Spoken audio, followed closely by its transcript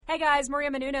Hey guys, Maria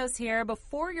Menounos here.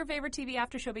 Before your favorite TV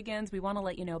after show begins, we want to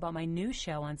let you know about my new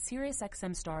show on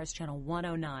SiriusXM Stars Channel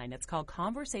 109. It's called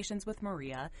Conversations with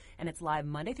Maria, and it's live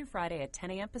Monday through Friday at 10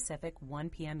 a.m. Pacific, 1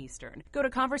 p.m. Eastern. Go to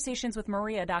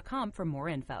conversationswithmaria.com for more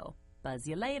info. Buzz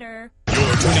you later.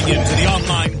 You're tuning in to the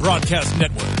online broadcast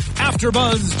network,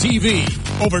 AfterBuzz TV.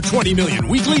 Over 20 million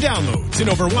weekly downloads in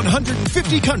over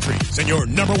 150 countries, and your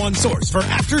number one source for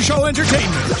after-show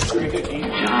entertainment.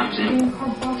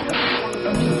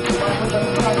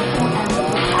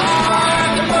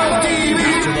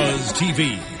 AfterBuzz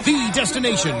TV, the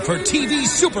destination for TV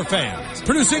superfans,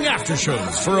 producing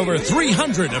aftershows for over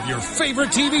 300 of your favorite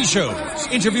TV shows,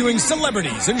 interviewing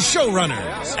celebrities and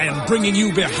showrunners, and bringing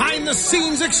you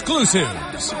behind-the-scenes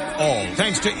exclusives. All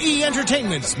thanks to E!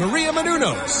 Entertainment's Maria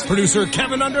Menounos, producer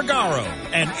Kevin Undergaro,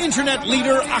 and internet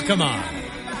leader Akamai.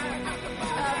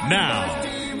 Now,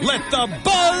 let the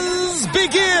buzz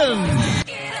begin!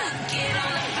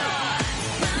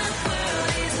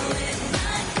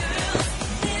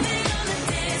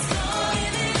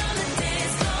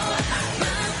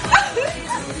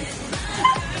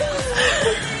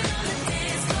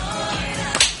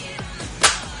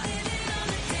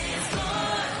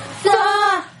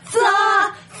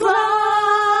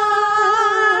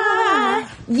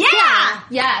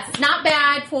 Yes, not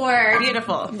bad for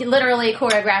beautiful. Literally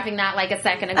choreographing that like a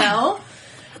second ago.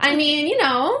 I mean, you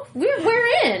know, we're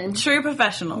in. True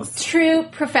professionals. True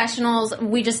professionals.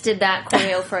 We just did that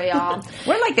choreo for y'all.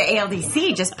 We're like the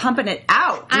ALDC, just pumping it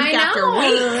out week I know. after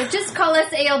week. Just call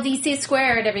us ALDC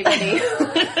squared, everybody.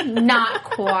 Not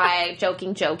quite.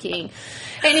 Joking.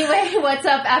 Anyway, what's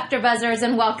up, AfterBuzzers,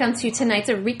 and welcome to tonight's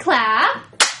recap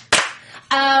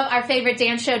of our favorite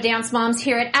dance show, Dance Moms,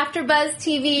 here at AfterBuzz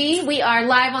TV. We are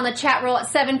live on the chat roll at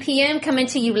 7 p.m., coming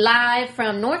to you live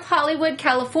from North Hollywood,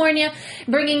 California,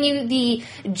 bringing you the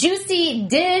juicy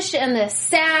dish and the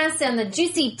sass and the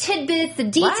juicy tidbits, the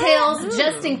details,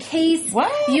 just in case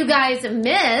you guys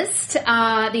missed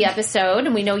the episode.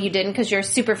 And we know you didn't because you're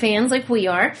super fans like we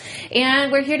are.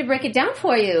 And we're here to break it down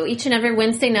for you each and every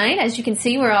Wednesday night. As you can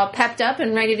see, we're all pepped up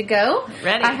and ready to go.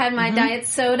 Ready. I had my diet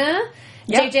soda.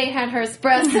 Yep. JJ had her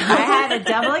espresso. I had a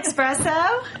double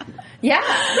espresso. Yeah.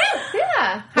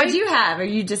 What do you have? Are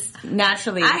you just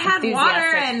naturally I had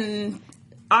water enthusiastic? and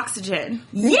oxygen.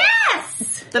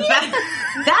 Yes!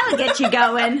 That'll get you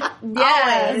going.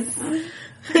 Yes. Always.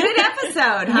 Good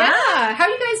episode, huh? Yeah. How are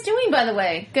you guys doing, by the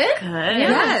way? Good? Good. Yeah.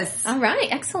 Yes. All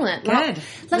right. Excellent. Good. Well,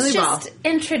 let's Really just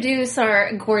introduce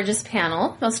our gorgeous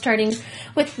panel. Well, starting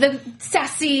with the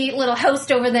sassy little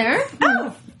host over there.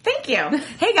 Oh, thank you.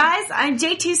 Hey guys, I'm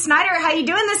JT Snyder. How you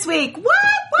doing this week? What?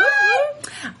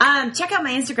 Check out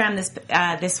my Instagram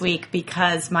this week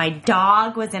because my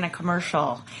dog was in a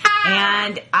commercial,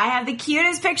 and I have the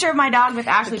cutest picture of my dog with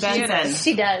Ashley Benson.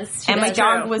 She does. My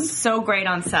dog was so great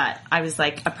on set. I was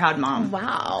like a proud mom.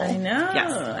 Wow. I know.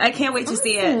 Yes. I can't wait to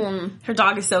see it. Her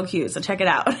dog is so cute, so check it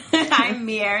out. I'm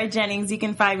Miera Jennings. You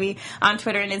can find me on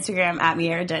Twitter and Instagram at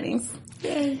Miera Jennings.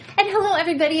 Yay. And hello,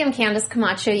 everybody. I'm Candace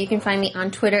Camacho. You can find me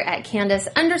on Twitter at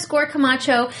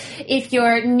Candace_Camacho. If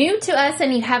you're new to us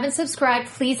and you haven't subscribed,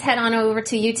 please head on over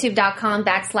to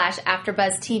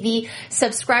youtube.com/AfterBuzzTV.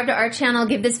 Subscribe to our channel.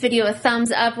 Give this video a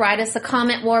thumbs up. Write us a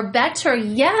comment. Or better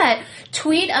yet,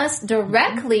 tweet us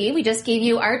directly. We just gave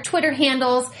you our Twitter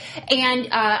handles. And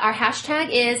our hashtag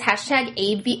is hashtag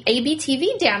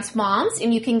ABTV Dance Moms.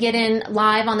 And you can get in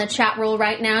live on the chat roll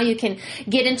right now. You can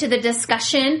get into the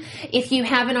discussion. If you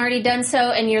haven't already done so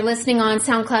and you're listening on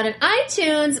SoundCloud and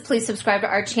iTunes, please subscribe to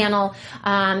our channel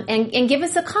and give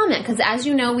us a comment. Because as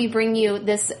you know, we bring you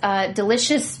this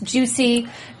delicious, juicy,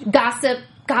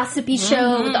 gossipy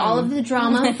show with all of the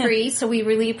drama free. So we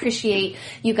really appreciate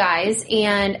you guys.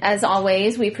 And as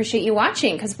always, we appreciate you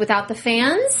watching. Because without the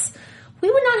fans, we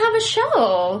would not have a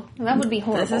show. That would be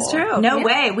horrible. This is true. No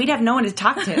way. We'd have no one to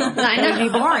talk to. I know. That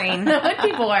would be boring. That would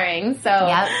be boring.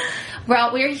 So,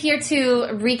 well, we're here to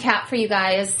recap for you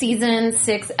guys Season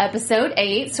 6, Episode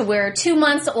 8. So we're 2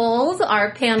 months old,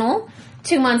 our panel.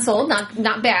 2 months old,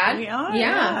 not bad. We are,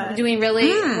 yeah. We're doing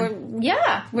really,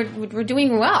 we're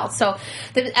doing well. So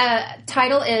the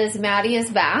title is Maddie is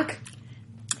Back.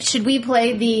 Should we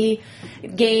play the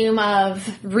game of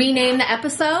rename the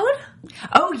episode?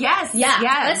 Oh, yes. Yeah,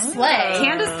 Yes. let's play.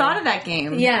 Candace thought of that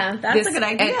game. Yeah. That's a good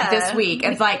idea. This week.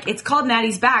 It's like, it's called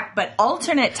Maddie's Back, but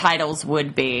alternate titles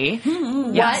would be...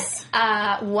 Yes.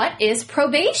 What is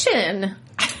probation?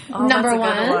 Number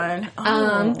that's a good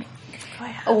one.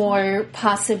 Or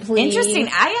possibly... Interesting.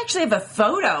 I actually have a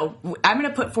photo. I'm going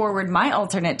to put forward my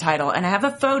alternate title, and I have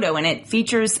a photo, and it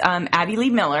features Abby Lee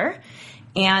Miller,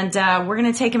 and we're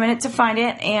going to take a minute to find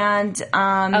it, and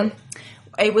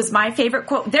it was my favorite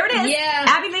quote. There it is. Yeah.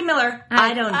 Abby Lee Miller.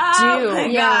 I don't do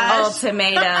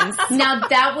ultimatums. Now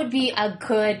that would be a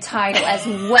good title as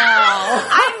well.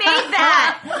 I made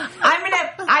that.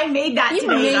 I made that You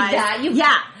today, made guys.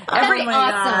 that. Every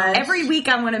awesome. Every week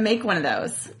I'm going to make one of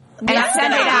those. And That's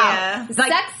send it good out. idea. It's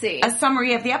like Sexy. a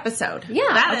summary of the episode. Yeah.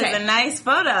 That is a nice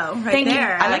photo right Thank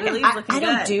there. you. I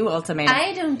don't good. do ultimatums.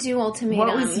 I don't do ultimatums.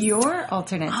 What was your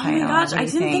alternate Oh title? my gosh, What do I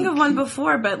you didn't think of one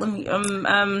before, but let me.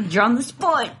 You're on the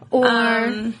spot.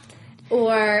 Or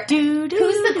who's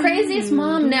the craziest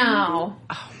mom now?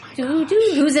 Oh my God.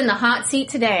 Who's in the hot seat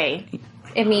today?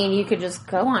 I mean, you could just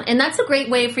go on. And that's a great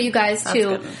way for you guys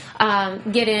to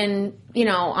get in,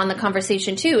 on the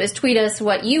conversation too, is tweet us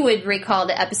what you would recall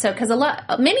the episode. Because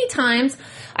many times,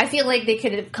 I feel like they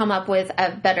could have come up with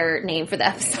a better name for the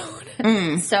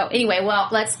episode. So anyway, well,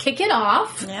 let's kick it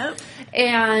off. Yep.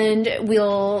 And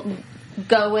we'll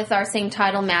go with our same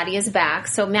title, Maddie is back.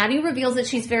 So Maddie reveals that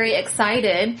she's very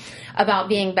excited about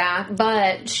being back,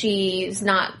 but she's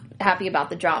not happy about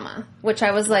the drama, which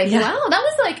I was like, wow, that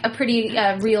was like a pretty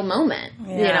real moment,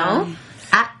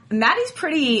 Maddie's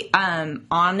pretty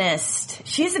honest.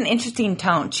 She has an interesting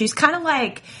tone. She's kind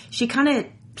of she kind of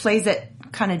plays it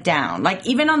kind of down. Like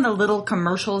even on the little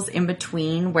commercials in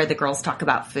between where the girls talk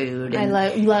about food. And,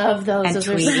 I love those. And those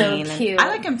are tweeting. so cute. I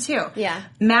like them too. Yeah.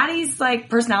 Maddie's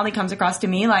personality comes across to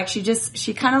me like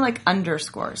she kind of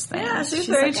underscores things. Yeah, she's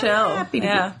very chill. Happy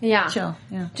to be chill.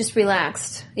 Yeah. Just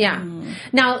relaxed. Yeah.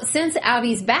 Now, since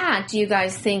Abby's back, do you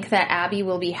guys think that Abby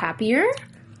will be happier?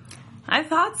 I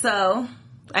thought so.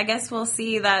 I guess we'll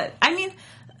see that. I mean,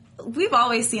 we've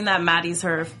always seen that Maddie's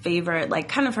her favorite,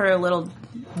 kind of her little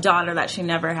daughter that she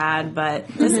never had. But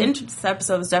this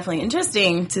episode was definitely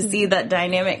interesting to see that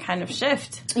dynamic kind of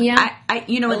shift. Yeah. At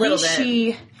least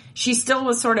she still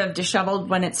was sort of disheveled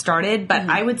when it started, but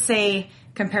I would say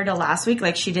compared to last week,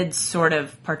 she did sort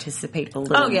of participate a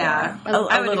little more.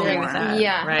 I would agree with that.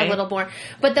 Yeah, right? a little more.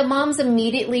 But the moms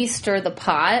immediately stir the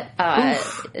pot.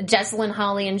 Jesselyn,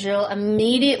 Holly, and Jill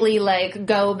immediately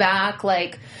go back.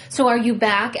 So are you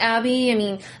back, Abby? I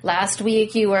mean, last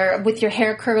week you were with your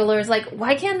hair curlers.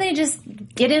 Why can't they just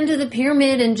get into the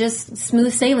pyramid and just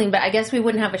smooth sailing? But I guess we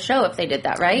wouldn't have a show if they did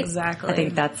that, right? Exactly. I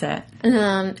think that's it.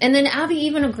 And then Abby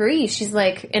even agrees. She's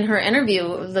in her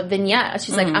interview, the vignette,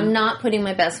 she's I'm not putting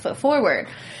my best foot forward.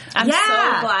 I'm so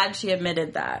glad she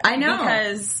admitted that. I know.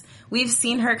 Because we've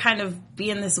seen her kind of be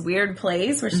in this weird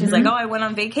place where she's like, oh, I went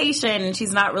on vacation, and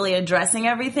she's not really addressing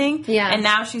everything. Yeah. And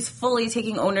now she's fully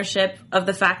taking ownership of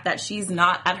the fact that she's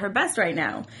not at her best right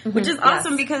now, which is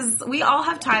awesome because we all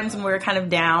have times when we're kind of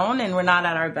down and we're not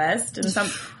at our best. And so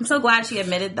I'm so glad she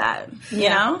admitted that, you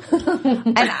know?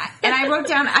 And I wrote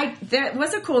down, there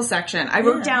was a cool section. I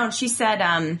wrote down, she said,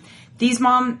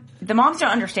 the moms don't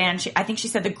understand. I think she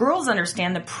said the girls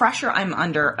understand the pressure I'm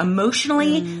under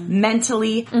emotionally,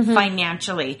 mentally,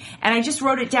 financially. And I just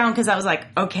wrote it down because I was like,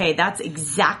 okay, that's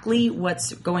exactly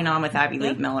what's going on with Abby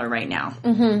Lee Miller right now.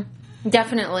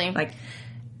 Definitely.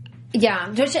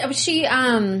 Yeah.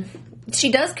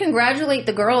 She does congratulate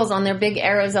the girls on their big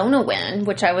Arizona win,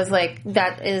 which I was like,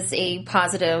 that is a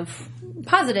positive.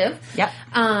 Yep.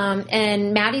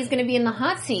 And Maddie's going to be in the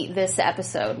hot seat this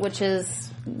episode, which is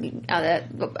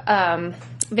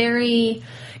very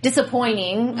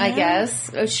disappointing, I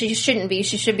guess. She shouldn't be.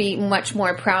 She should be much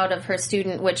more proud of her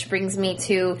student, which brings me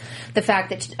to the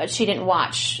fact that she didn't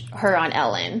watch her on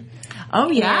Ellen. Oh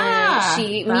yeah,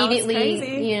 she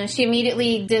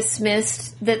immediately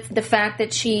dismissed the fact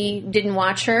that she didn't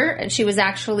watch her, and she was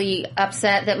actually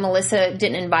upset that Melissa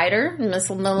didn't invite her.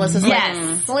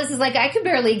 Melissa's like, I could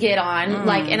barely get on,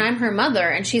 and I'm her mother,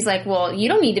 and she's like, well, you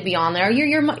don't need to be on there.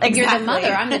 You're the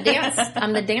mother.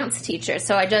 I'm the dance teacher.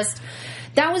 So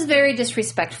that was very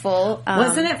disrespectful.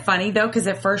 Wasn't it funny, though? Because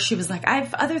at first she was like, I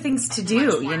have other things to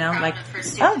do,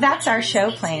 oh, that's our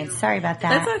show playing. Sorry about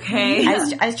that. That's okay.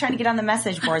 I was trying to get on the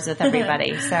message boards with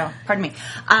everybody, so pardon me.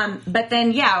 But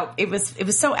then, it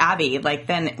was so Abby.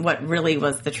 Then what really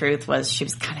was the truth was she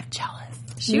was kind of jealous.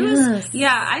 She was,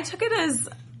 I took it as...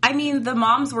 I mean, the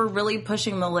moms were really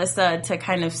pushing Melissa to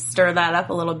kind of stir that up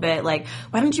a little bit. Why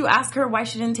don't you ask her why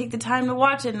she didn't take the time to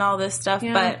watch it and all this stuff?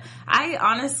 Yeah. But I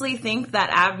honestly think that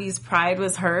Abby's pride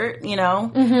was hurt,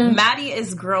 Maddie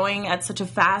is growing at such a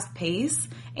fast pace.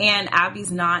 And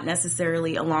Abby's not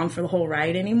necessarily along for the whole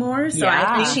ride anymore. So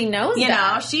I think she knows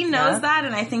that. She knows that,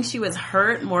 and I think she was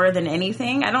hurt more than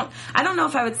anything. I don't know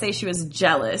if I would say she was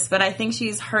jealous, but I think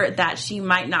she's hurt that she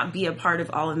might not be a part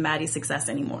of all of Maddie's success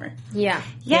anymore. Yeah.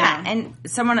 And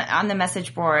someone on the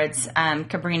message boards,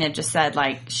 Cabrina just said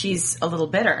she's a little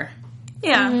bitter.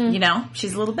 Yeah. You know,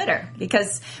 she's a little bitter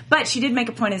but she did make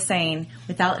a point of saying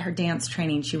without her dance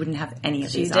training, she wouldn't have any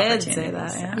of these opportunities. She did say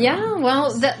that, Yeah,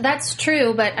 well, that's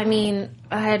true, but I mean,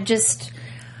 I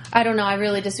don't know, I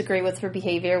really disagree with her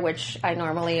behavior, which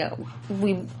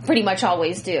we pretty much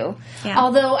always do. Yeah.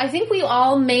 Although I think we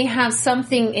all may have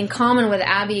something in common with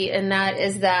Abby, and that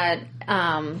is that,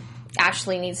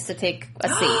 Ashley needs to take a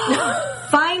seat.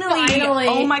 Finally!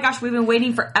 Oh my gosh, we've been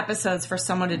waiting for episodes for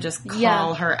someone to just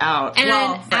call her out. And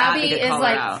Abby is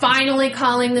like finally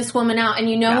calling this woman out. And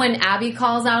when Abby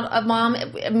calls out a mom,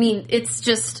 I mean, it's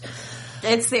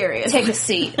serious. Take a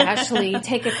seat, Ashley.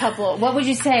 Take a couple. What would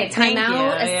you say? Time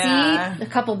out, seat, a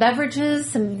couple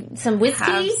beverages, some whiskey.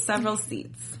 Have several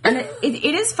seats. And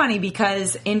it is funny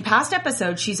because in past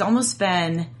episodes, she's almost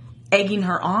been egging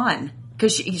her on.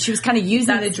 Because she was kind of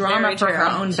using the drama for her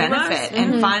own benefit.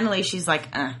 And finally she's like,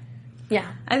 Yeah.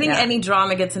 I think any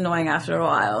drama gets annoying after a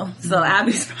while. So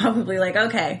Abby's probably like,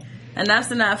 okay,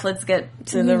 enough's enough. Let's get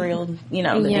to the real, the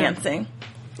dancing.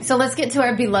 So let's get to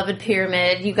our beloved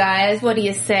pyramid, you guys. What do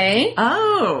you say?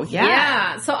 Oh, yeah.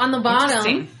 Yeah. So on the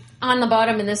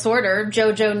bottom in this order,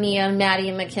 JoJo, Nia, Maddie,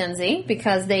 and Mackenzie,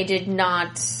 because they did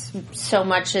not so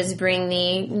much as bring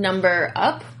the number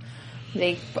up.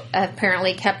 They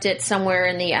apparently kept it somewhere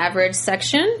in the average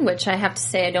section, which I have to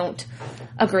say I don't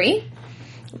agree.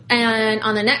 And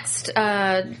on the next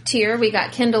tier, we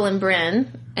got Kendall and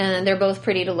Bryn, and they're both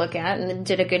pretty to look at and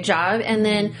did a good job. And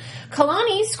then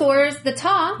Kalani scores the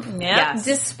top,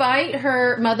 despite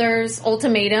her mother's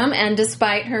ultimatum and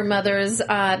despite her mother's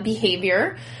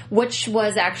behavior, which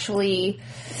was actually...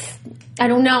 I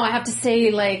don't know. I have to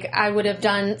say, I would have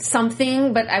done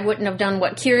something, but I wouldn't have done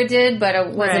what Kira did, but I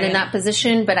wasn't in that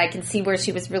position. But I can see where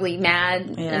she was really mad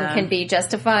and can be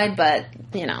justified, but,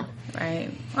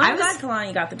 Right. Well, I'm glad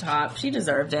Kalani got the top. She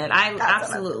deserved it. I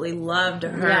absolutely loved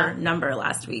her number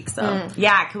last week. So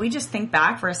yeah, can we just think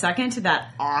back for a second to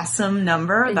that awesome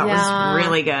number? That was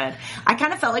really good. I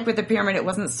kind of felt like with the pyramid, it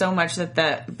wasn't so much that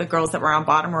the girls that were on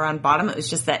bottom. It was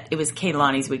just that it was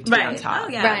Kalani's week to be on top. Oh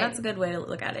yeah, that's a good way to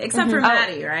look at it. Except for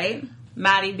Maddie, right?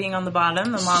 Maddie being on the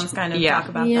bottom. The moms kind of talk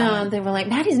about that. Yeah, they were like,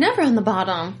 Maddie's never on the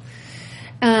bottom.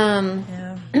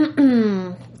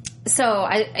 So,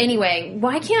 anyway,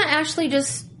 why can't Ashley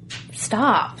just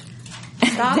stop?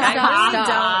 Stop.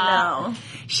 I don't know.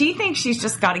 She thinks she's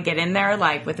just got to get in there,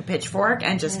 with a pitchfork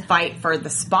and just fight for the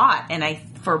spot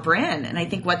for Bryn. And I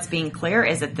think what's being clear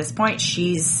is at this point,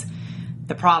 she's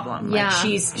the problem.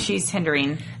 She's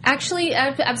hindering. Actually,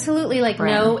 absolutely,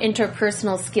 Bryn. No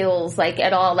interpersonal skills,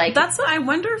 at all. That's what I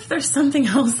wonder if there's something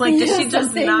else. Does she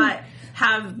just not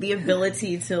have the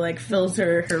ability to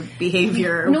filter her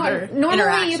behavior?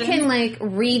 Normally you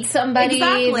can read somebody,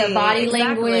 the body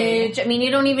language. I mean, you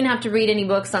don't even have to read any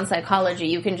books on psychology.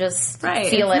 You can just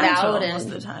feel it out, and most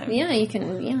of the time. You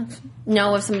can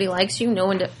know if somebody likes you, know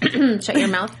when to shut your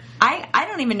mouth. I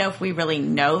don't even know if we really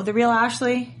know the real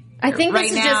Ashley. I think right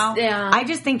this is now, just, I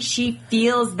just think she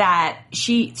feels that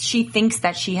she thinks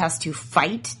that she has to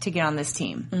fight to get on this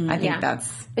team. I think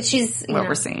that's what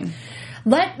we're seeing.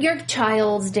 Let your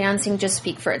child's dancing just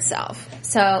speak for itself.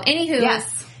 So, anywho.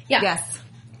 Yes.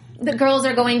 The girls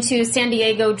are going to San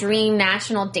Diego Dream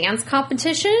National Dance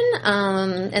Competition.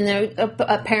 And there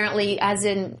apparently, as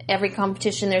in every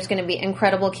competition, there's going to be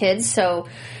incredible kids. So,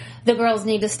 the girls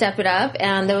need to step it up.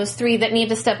 And those three that need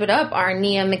to step it up are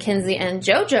Nia, Mackenzie, and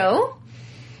JoJo.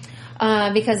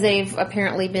 Because they've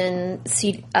apparently been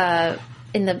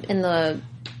in the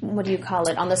what do you call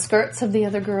it? On the skirts of the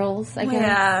other girls, I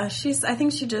guess. Yeah, I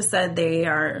think she just said they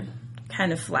are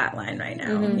kind of flatline right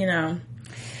now,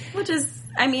 Which is,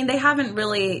 I mean, they haven't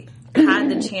really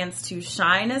had the chance to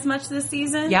shine as much this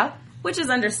season. Yep. Which is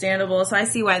understandable, so I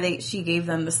see why she gave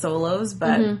them the solos,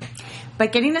 but...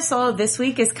 But getting a solo this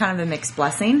week is kind of a mixed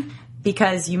blessing.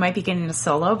 Because you might be getting a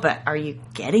solo, but are you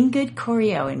getting good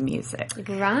choreo in music?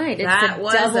 Right. That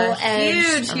was a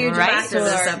huge factor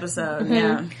this episode.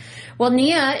 Yeah. Well,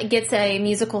 Nia gets a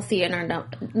musical theater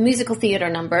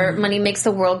number. Money Makes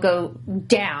the World Go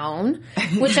Down,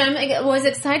 which I was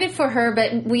excited for her,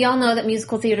 but we all know that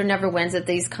musical theater never wins at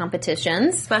these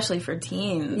competitions. Especially for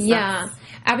teens. Yeah.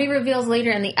 Abby reveals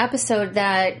later in the episode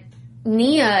that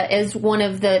Nia is one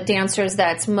of the dancers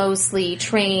that's mostly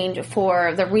trained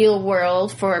for the real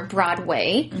world, for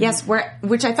Broadway. Yes,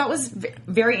 which I thought was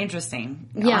very interesting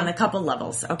on a couple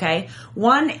levels, okay?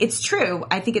 One, it's true.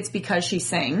 I think it's because she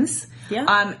sings.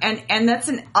 Yeah. And that's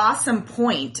an awesome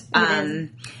point. An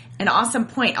awesome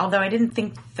point, although I didn't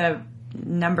think the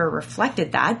number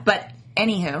reflected that. But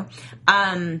anywho,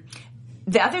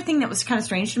 the other thing that was kind of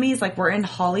strange to me is, like, we're in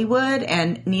Hollywood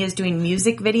and Nia's doing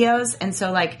music videos. And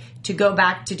so, like, to go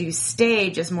back to do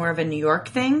stage is more of a New York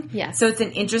thing. Yes. So it's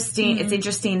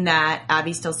interesting that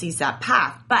Abby still sees that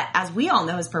path. But as we all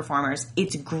know as performers,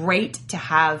 it's great to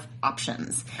have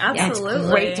options. Absolutely. And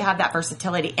it's great to have that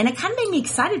versatility. And it kind of made me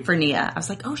excited for Nia. I was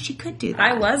like, oh, she could do that.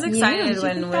 I was excited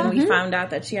when we found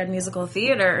out that she had musical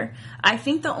theater. I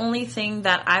think the only thing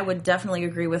that I would definitely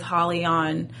agree with Holly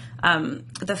on,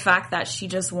 the fact that she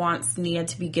just wants Nia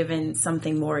to be given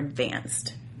something more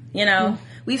advanced. You know,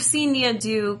 we've seen Nia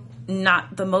do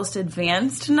not the most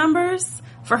advanced numbers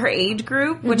for her age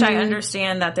group, which I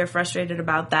understand that they're frustrated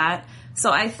about that.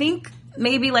 So I think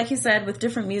maybe, like you said, with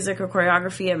different music or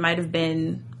choreography, it might have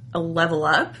been a level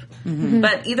up.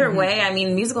 But either way, I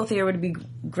mean, musical theater would be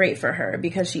great for her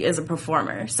because she is a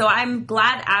performer. So I'm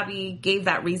glad Abby gave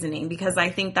that reasoning because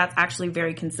I think that's actually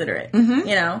very considerate. You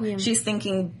know, she's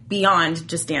thinking beyond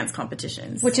just dance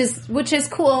competitions, which is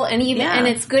cool, and and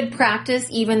it's good practice,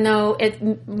 even though it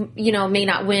may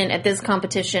not win at this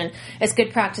competition. It's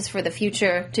good practice for the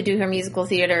future to do her musical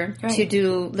theater, to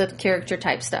do the character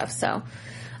type stuff. So.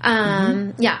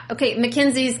 Okay,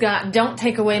 Mackenzie's got Don't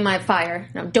Take Away My Fire.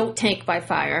 No, Don't Take My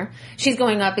Fire. She's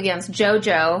going up against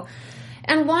JoJo.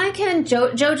 And why can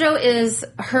JoJo is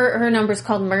her number's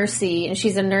called Mercy, and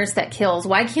she's a nurse that kills.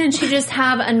 Why can't she just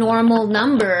have a normal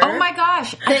number? Oh my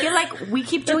gosh. I feel like we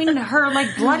keep doing her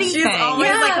like bloody She's thing.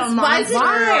 always like a monster.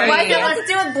 Why does it have to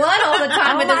do with blood all the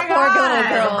time with this poor little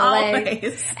girl?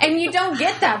 Always. And you don't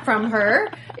get that from her.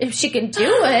 If she can do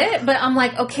it, but I'm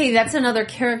like, okay, that's another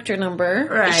character number.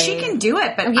 Right. She can do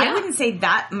it, but I wouldn't say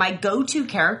that my go-to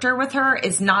character with her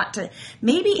is not to...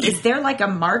 Maybe, is there like a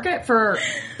market for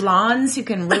blondes who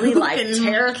can really like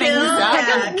tear things up?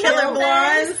 Yeah, killer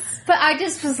blondes. But I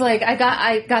just was like,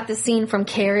 I got the scene from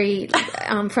Carrie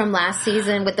from last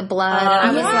season with the blood. And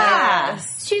I was like,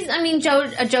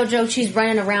 JoJo, she's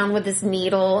running around with this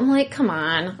needle. I'm like, come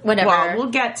on, whatever. Well,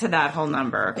 we'll get to that whole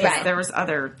number. Right. There was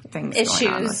other things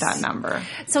going on with that number.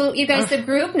 So, you guys, the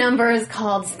group number is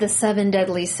called the 7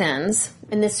 Deadly Sins.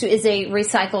 And this is a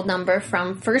recycled number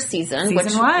from first season.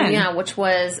 Season 1. Yeah, which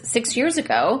was 6 years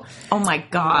ago. Oh my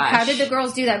gosh. How did the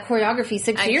girls do that choreography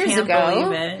 6 years ago? I can't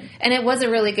believe it. And it was a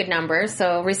really good number,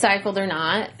 so recycled or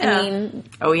not.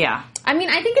 Yeah. I mean,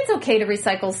 I think it's okay to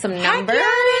recycle some numbers.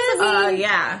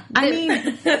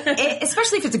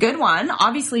 Especially if it's a good one.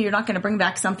 Obviously, you're not going to bring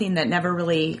back something that never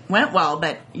really went well,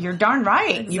 but you're darn right.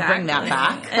 Exactly. You bring that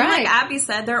back. And like Abby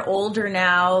said, they're older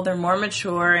now, they're more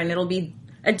mature, and it'll be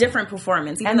a different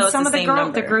performance, even though it's the same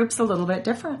number. The group's a little bit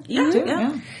different.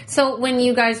 Yeah. So when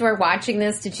you guys were watching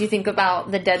this, did you think about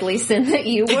the deadly sin that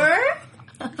you were?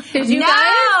 Did you guys?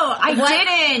 I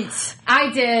didn't.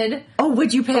 I did. Oh,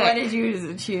 what'd you pick? What did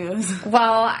you choose?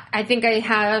 Well, I think I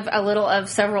have a little of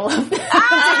several of them, to be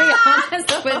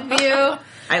honest with you.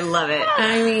 I love it.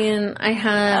 I mean, I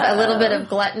have a little bit of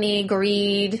gluttony,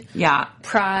 greed,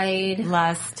 pride,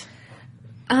 lust.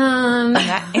 In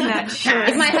that shirt.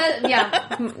 If my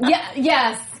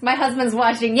yes, my husband's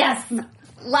watching. Yes,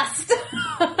 lust.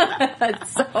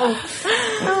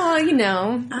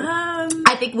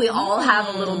 I think we all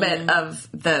have a little bit of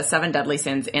the 7 deadly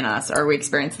sins in us, or we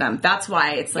experience them. That's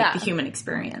why it's like the human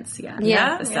experience.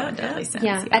 The 7 deadly sins.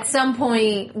 Yeah. At some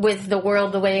point with the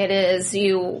world the way it is,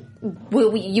 you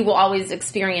will always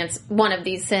experience one of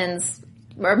these sins.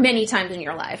 Or many times in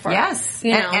your life. Or,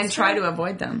 and try to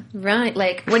avoid them. Right.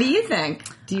 Like, what do you think?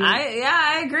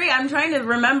 I agree. I'm trying to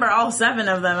remember all 7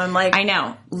 of them. I'm like, I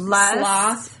know.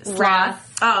 Sloth.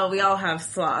 Wrath. Oh, we all have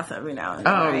sloth every now and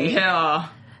then. Oh, yeah.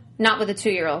 Not with a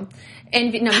 2-year-old.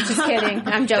 Envy. No, I'm just kidding.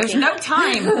 I'm joking. There's no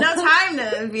time. No time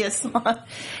to be a sloth.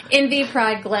 Envy,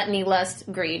 pride, gluttony, lust,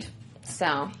 greed.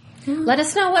 So... Let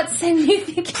us know what sin you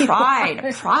think you Pride.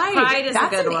 are. Pride is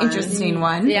That's a good one. Interesting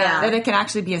one. Yeah. That it can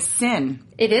actually be a sin.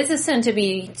 It is a sin to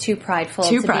be too prideful.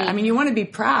 I mean, you want to be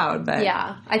proud, but...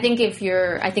 Yeah. I think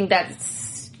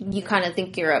that's... You kind of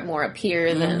think you're more a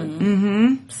peer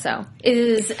than... So.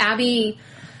 Is Abby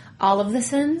all of the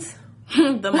sins?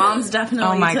 The moms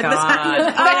definitely. Oh my god!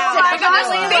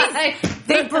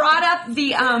 They brought up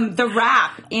the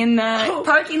wrap in the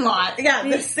parking lot. Yeah,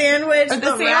 the sandwich. The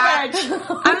sandwich.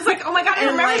 I was like, oh my god, I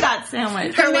remember that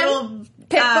sandwich. Her little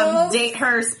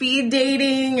her speed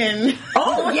dating and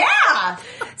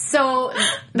So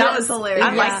that was hilarious.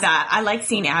 I like that. I like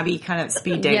seeing Abby kind of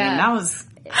speed dating. That was.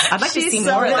 I'd like to see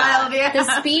more of that. The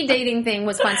speed dating thing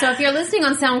was fun. So if you're listening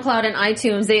on SoundCloud and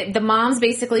iTunes, the moms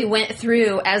basically went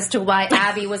through as to why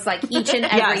Abby was like each and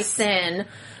every sin.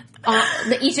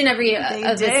 Each and every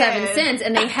of the 7 sins,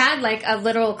 and they had like a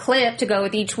little clip to go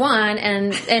with each one,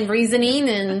 and reasoning,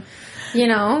 and You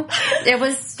know, it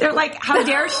was. They're like, how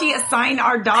dare she assign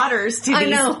our daughters to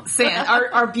these sins?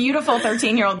 Our beautiful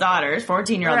 13-year-old daughters,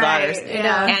 14-year-old daughters.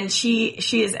 Yeah. And she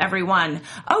is every one.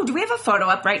 Oh, do we have a photo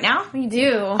up right now? We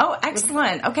do. Oh,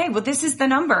 excellent. Okay, well, this is the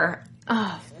number.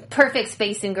 Oh, perfect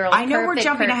spacing, girls. I know we're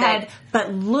jumping ahead,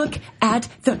 but look at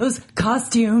those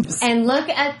costumes. And look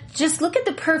at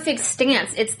the perfect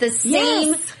stance. It's the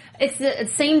same. Yes. It's the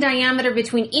same diameter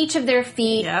between each of their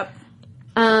feet. Yep.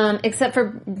 Except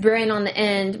for Brian on the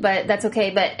end, but that's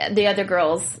okay. But the other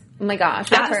girls, oh my gosh,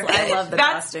 that's perfect. I love the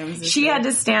costumes. She had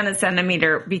to stand a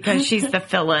centimeter because she's the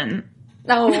fill-in.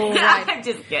 Oh, right. I'm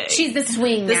just kidding. She's the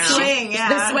swing now. The swing, yeah.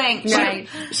 The swing. Right.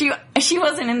 She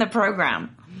wasn't in the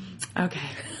program. Okay.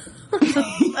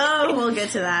 Oh, we'll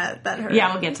get to that. That hurt.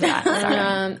 Yeah, we'll get to that.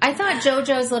 Sorry. I thought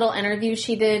JoJo's little interview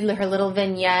she did, her little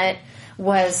vignette,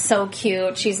 was so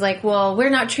cute. She's like, well, we're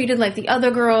not treated like the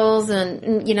other girls,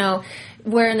 and, you know,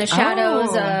 we're in the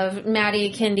shadows of Maddie,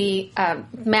 Kendall,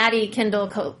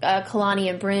 Kalani,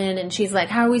 and Bryn, and she's like,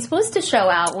 how are we supposed to show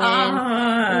out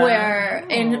when we're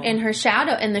in her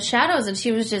shadow, in the shadows? And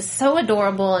she was just so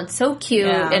adorable and so cute,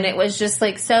 and it was just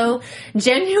like so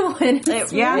genuine and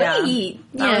sweet. Yeah. Yeah.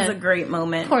 That was a great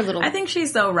moment. Poor little. I think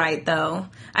she's so right, though.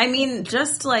 I mean,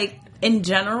 just like in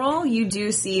general, you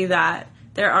do see that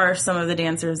there are some of the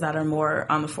dancers that are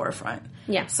more on the forefront.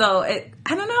 Yeah. So I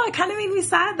don't know. It kind of made me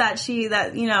sad that she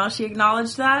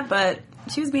acknowledged that, but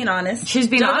she was being honest. She's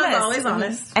being JoJo's honest. always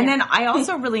honest. And then I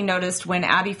also really noticed when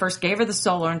Abby first gave her the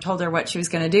solo and told her what she was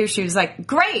going to do, she was like,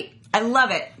 great. I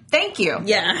love it. Thank you.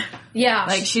 Yeah. Yeah.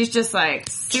 Like, she's just like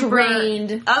super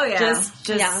trained. Oh, yeah.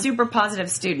 Just super positive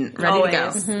student. Ready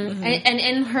Always. to go. Mm-hmm. And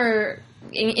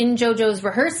in JoJo's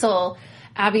rehearsal,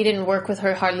 Abby didn't work with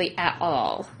her hardly at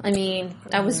all. I mean,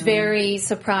 I was very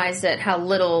surprised at how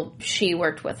little she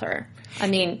worked with her. I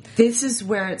mean, this is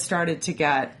where it started to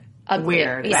get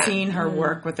weird. Yeah. Seeing her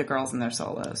work with the girls in their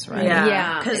solos, right?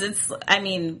 Yeah. Because it's, I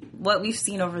mean, what we've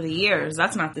seen over the years,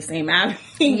 that's not the same Abby,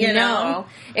 you know?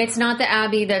 It's not the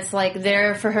Abby that's like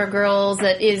there for her girls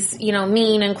that is, you know,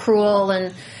 mean and cruel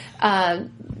and,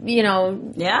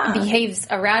 behaves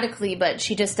erratically, but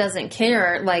she just doesn't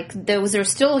care. Like, those are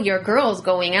still your girls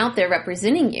going out there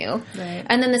representing you. Right.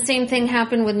 And then the same thing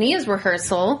happened with Nia's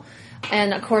rehearsal.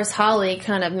 And, of course, Holly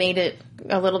kind of made it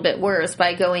a little bit worse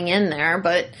by going in there.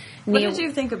 But what did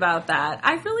you think about that?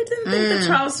 I really didn't think that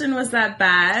Charleston was that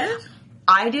bad.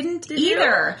 I didn't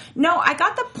either. You? No, I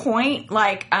got the point.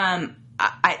 Like, I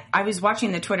was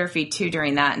watching the Twitter feed, too,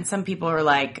 during that. And some people were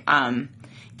like,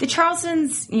 the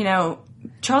Charleston's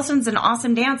an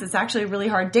awesome dance. It's actually a really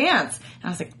hard dance. And I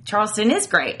was like, Charleston is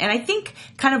great. And I think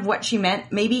kind of what she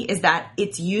meant maybe is that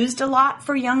it's used a lot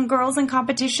for young girls in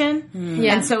competition.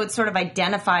 Yeah. And so it's sort of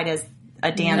identified as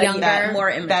a dance Younger, that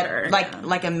more immature.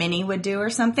 like a mini would do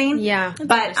or something. Yeah.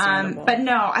 But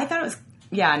no, I thought it was,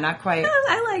 not quite.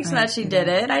 I liked that she did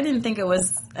it. I didn't think it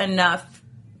was enough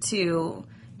to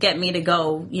get me to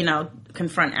go,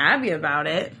 confront Abby about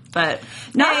it. But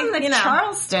not in the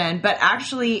Charleston, but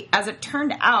actually, as it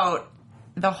turned out,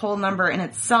 the whole number in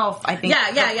itself, I think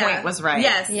the point was right.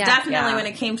 Yes, definitely when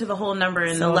it came to the whole number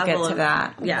and so the we'll level get to of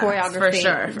that. Choreography. For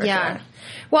sure. For sure.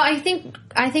 Well, I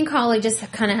think Holly just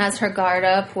kind of has her guard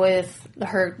up with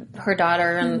her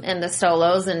daughter and the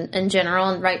solos and in general,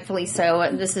 and rightfully so.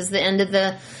 This is the end of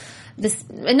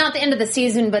not the end of the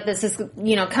season, but this is,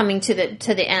 coming to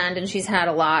the end, and she's had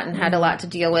a lot to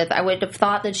deal with. I would have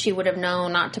thought that she would have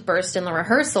known not to burst in the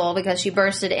rehearsal because she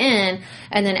bursted in,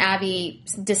 and then Abby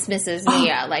dismisses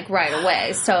Nia right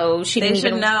away. So she didn't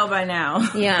even know by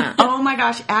now. Yeah. Oh my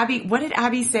gosh, Abby! What did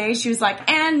Abby say? She was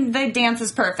like, "And the dance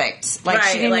is perfect." Like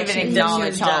she didn't even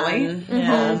acknowledge Holly.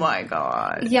 Mm-hmm. Oh my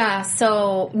god. Yeah.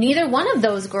 So neither one of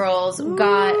those girls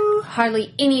got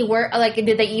hardly any work. Like,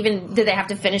 did they have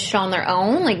to finish on their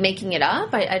own, like making it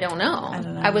up? I don't know.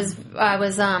 I was,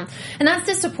 and that's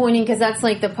disappointing because that's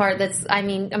like the part that's,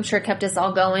 I'm sure kept us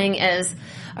all going is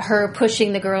her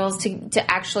pushing the girls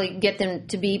to actually get them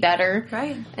to be better.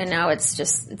 Right. And now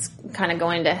it's kind of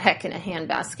going to heck in a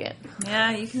handbasket.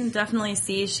 Yeah, you can definitely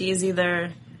see she's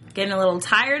either getting a little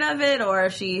tired of it or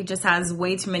she just has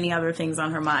way too many other things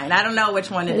on her mind. I don't know which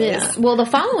one it is. Well, the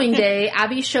following day,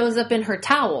 Abby shows up in her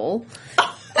towel.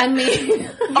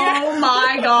 Oh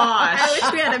my gosh. I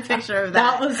wish we had a picture of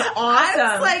that. That was awesome.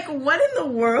 I was like, what in the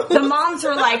world? The moms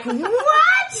were like,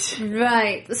 what?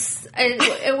 Right.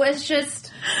 It was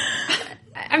just,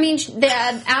 I mean,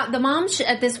 the mom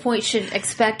at this point should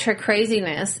expect her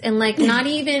craziness and like not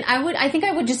even. I think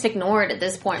I would just ignore it at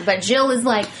this point. But Jill is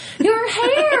like, your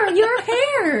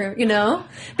hair, you know,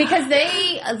 because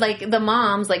they like the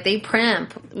moms like they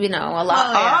primp, you know, a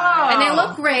lot, and they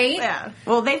look great. Yeah.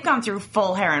 Well, they've gone through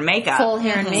full hair and makeup. Full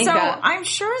hair and makeup. So I'm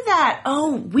sure that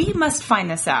we must find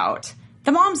this out.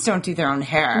 The moms don't do their own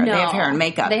hair. No, they have hair and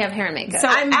makeup. They have hair and makeup. So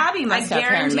Abby must have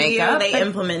hair and makeup. They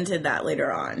implemented that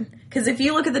later on. Because if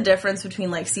you look at the difference between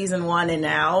like season 1 and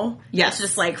now, it's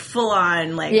just like full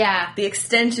on, like the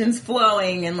extensions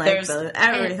flowing and like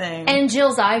everything. And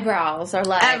Jill's eyebrows are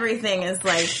like everything is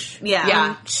like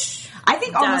I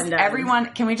think almost everyone.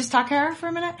 Can we just talk hair for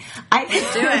a minute? I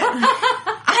think do it.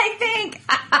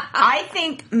 I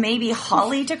think maybe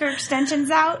Holly took her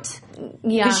extensions out.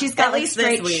 Yeah, because she's got like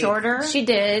straight shorter. She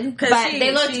did, but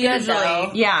they looked good usually,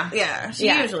 though. Yeah. She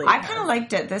usually. I kind of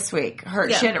liked it this week.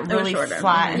 She had it really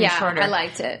flat and shorter. I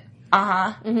liked it.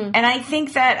 And I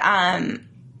think that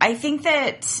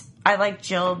I like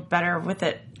Jill better with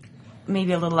it.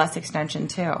 Maybe a little less extension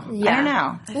too. Yeah. I don't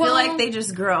know. I feel like they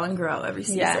just grow and grow every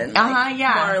season.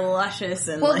 More luscious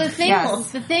and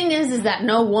the thing is that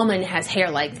no woman has hair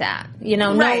like that. You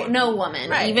know, no woman.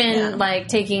 Right. Even like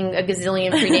taking a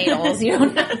gazillion prenatals, you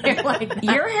don't have hair like that.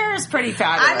 Your hair is pretty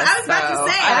fabulous. I was about to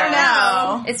say, I don't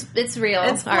know. It's real.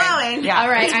 It's flowing. Right. Yeah, all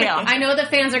right. It's real. I know the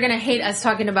fans are going to hate us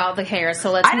talking about the hair, so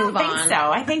let's move on. I don't think so.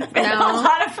 I think a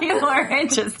lot of people are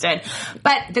interested.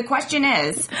 But the question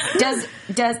is, does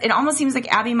it almost seems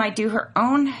like Abby might do her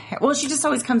own hair? Well, she just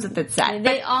always comes with it set.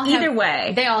 Either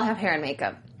way. They all have hair and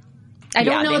makeup. I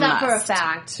don't know that for a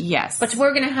fact. Yes. But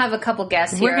we're going to have a couple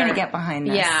guests here. We're going to get behind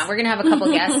this. Yeah, we're going to have a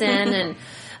couple guests in and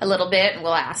a little bit, and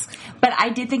we'll ask. But I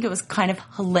did think it was kind of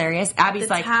hilarious. Abby's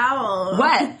like, towel.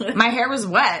 Wet. My hair was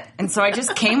wet. And so I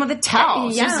just came with a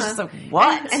towel. Yeah. She's just like,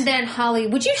 what? And then Holly,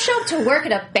 would you show up to work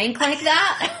at a bank like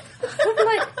that? I'm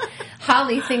like,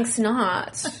 Holly thinks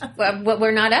not. But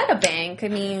we're not at a bank. I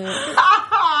mean...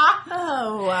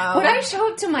 Oh, wow. Would I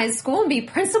show up to my school and be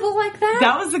principal like that?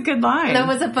 That was a good line. That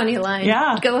was a funny line.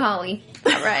 Yeah. Go, Holly.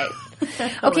 All right.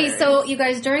 Okay, so you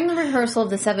guys, during the rehearsal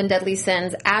of the 7 Deadly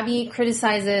Sins, Abby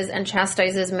criticizes and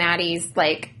chastises Maddie's,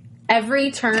 like,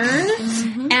 every turn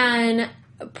and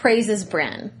praises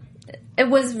Bryn. It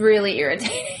was really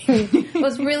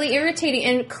irritating.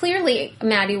 And clearly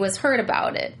Maddie was hurt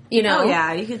about it, you know? Oh,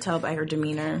 yeah, you could tell by her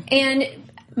demeanor. And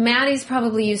Maddie's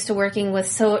probably used to working with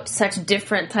such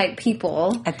different type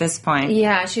people. At this point.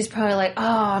 Yeah, she's probably like,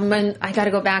 I got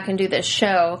to go back and do this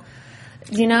show.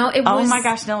 You know, Oh my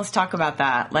gosh, now let's talk about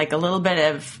that. Like a little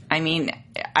bit of,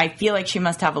 I feel like she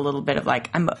must have a little bit of like,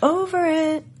 I'm over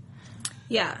it.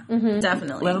 Yeah,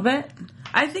 definitely. A little bit?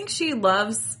 I think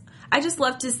I just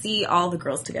love to see all the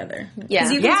girls together. Yeah.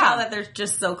 Because you can tell that they're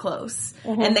just so close.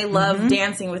 And they love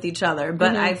dancing with each other.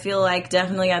 But I feel like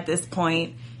definitely at this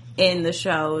point in the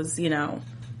shows, you know,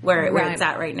 where it's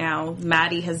at right now,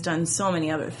 Maddie has done so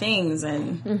many other things.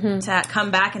 And to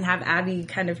come back and have Abby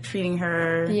kind of treating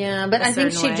her but I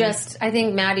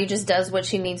think Maddie just does what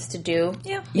she needs to do.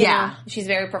 Yeah. You know, she's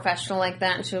very professional like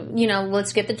that. And she, you know,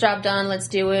 let's get the job done. Let's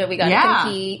do it. We got to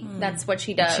compete. That's what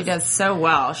she does. She does so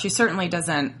well. She certainly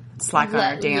doesn't slack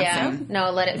on her dancing. Yeah.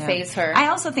 No, let it phase her. I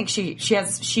also think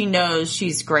she knows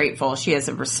she's grateful. She has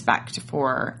a respect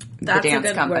for the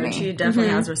dance company. Word. She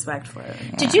definitely has respect for it.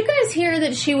 Yeah. Did you guys hear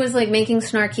that she was like making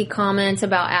snarky comments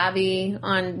about Abby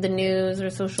on the news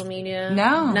or social media?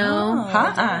 No.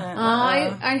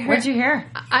 I heard. What'd you hear?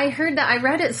 I heard that. I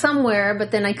read it somewhere,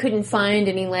 but then I couldn't find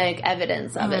any like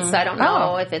evidence of it, so I don't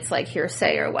know if it's like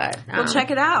hearsay or what. Well,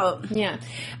 check it out. Yeah.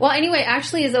 Well, anyway,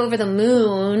 Ashley is over the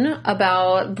moon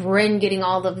about Bryn getting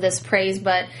all of this praise,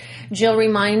 but Jill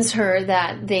reminds her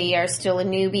that they are still a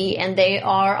newbie and they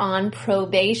are on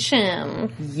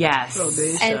probation. Yes.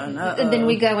 Probation. And then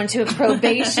we go into a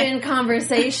probation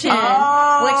conversation, which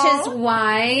is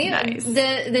why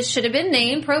this should have been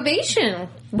named probation.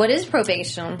 What is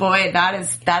probation? Boy,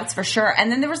 that's for sure. And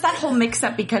then there was that whole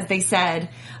mix-up because they said...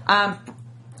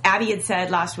 Abby had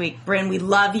said last week, Bryn, we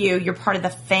love you. You're part of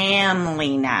the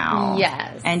family now.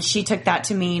 Yes. And she took that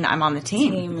to mean I'm on the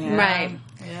team. Right.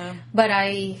 Yeah. But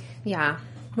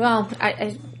well,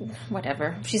 I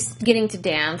whatever. She's getting to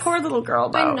dance. Poor little girl,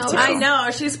 though. I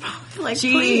know. She's probably like,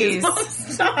 please,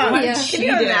 stop. Yeah. Can you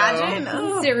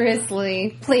imagine?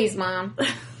 Seriously. Please, Mom.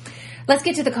 Let's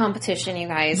get to the competition, you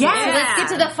guys. Yeah. So let's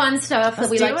get to the fun stuff that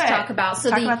we like to talk about. So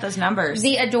talk about those numbers.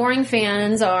 The adoring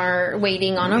fans are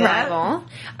waiting on arrival.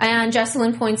 And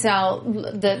Jesselyn points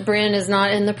out that Bryn is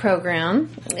not in the program.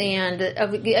 And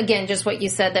again, just what you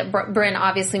said, that Bryn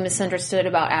obviously misunderstood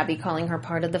about Abby calling her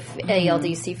part of the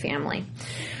ALDC family.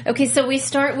 Okay, so we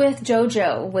start with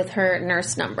JoJo with her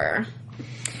nurse number.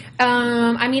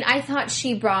 I mean, I thought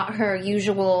she brought her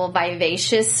usual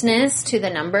vivaciousness to the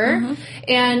number.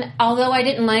 And although I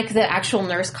didn't like the actual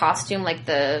nurse costume, like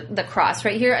the cross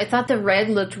right here, I thought the red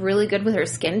looked really good with her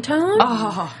skin tone.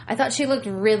 I thought she looked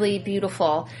really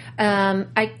beautiful.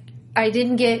 I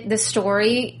didn't get the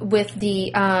story with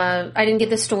the, I didn't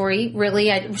get the story,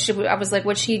 really. I was like,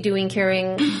 what's she doing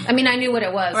carrying? I mean, I knew what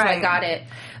it was, so I got it.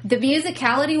 The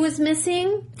musicality was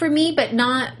missing for me, but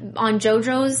not on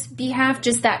JoJo's behalf.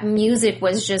 Just that music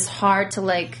was just hard to,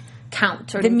 like,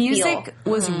 count or The music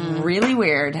was really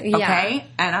weird, okay?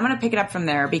 And I'm going to pick it up from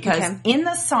there because in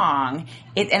the song,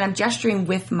 and I'm gesturing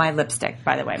with my lipstick,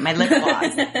 by the way, my lip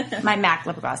gloss, my MAC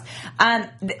lip gloss.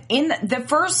 In the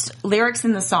first lyrics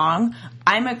in the song,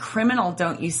 I'm a criminal,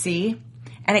 don't you see?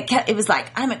 And it was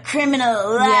like, I'm a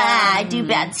criminal, I do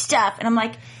bad stuff. And I'm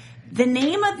like, the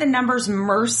name of the number's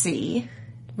Mercy.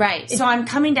 Right. So I'm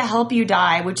coming to help you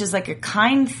die, which is like a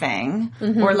kind thing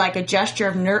or like a gesture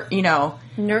of,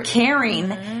 caring.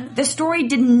 The story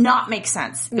did not make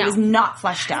sense. It was not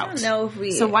fleshed out. I don't know if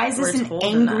we So why is this an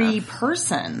angry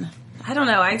person? I don't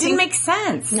know. It didn't make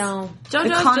sense. No.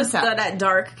 JoJo's just good at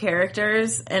dark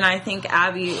characters, and I think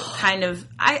Abby kind of,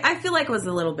 I feel like it was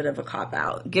a little bit of a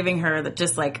cop-out, giving her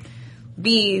just like,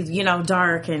 be,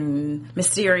 dark and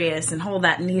mysterious and hold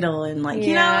that needle and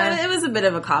it was a bit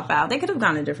of a cop-out. They could have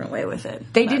gone a different way with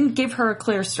it. They didn't give her a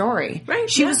clear story. Right.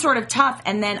 She was sort of tough,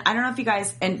 and then, I don't know if you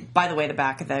guys, and by the way, the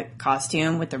back of the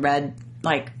costume with the red,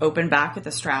 open back with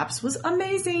the straps was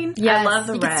amazing. Yes, I love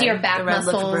the red. You could see her back the red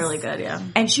muscles. looked really good, yeah.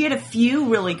 And she had a few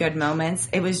really good moments.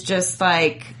 It was just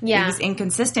it was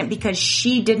inconsistent because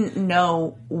she didn't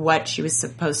know what she was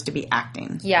supposed to be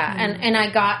acting. Yeah, and I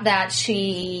got that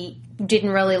she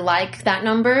didn't really like that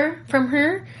number from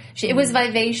her. It was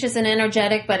vivacious and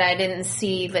energetic, but I didn't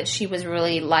see that she was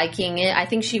really liking it. I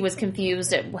think she was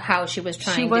confused at how she was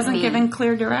trying to be. She wasn't given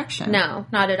clear direction. No,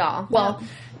 not at all. Well,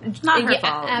 not her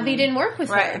fault. Abby didn't work with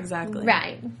her. Right, exactly.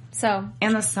 Right. So.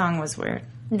 And the song was weird.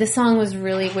 The song was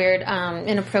really weird,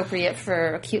 inappropriate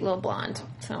for a cute little blonde.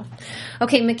 So,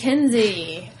 okay,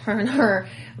 Mackenzie, her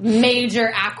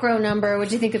major acro number.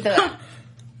 What'd you think of that?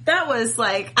 That was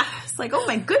I was like, oh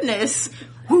my goodness.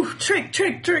 Woo, trick.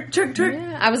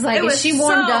 Yeah, I was like, is she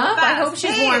warmed up? I hope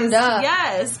she's warmed up.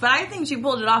 Yes, but I think she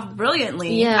pulled it off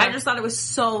brilliantly. Yeah. I just thought it was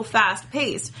so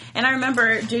fast-paced. And I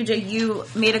remember, JJ, you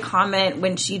made a comment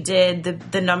when she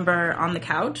did the number on the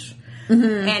couch.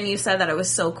 And you said that it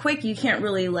was so quick, you can't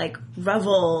really,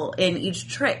 revel in each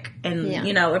trick and,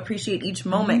 appreciate each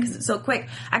moment because it's so quick.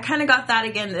 I kind of got that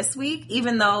again this week,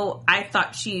 even though I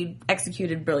thought she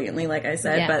executed brilliantly, like I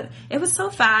said. But it was so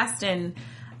fast, and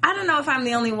I don't know if I'm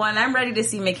the only one. I'm ready to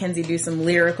see Mackenzie do some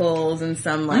lyricals and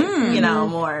some,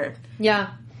 more...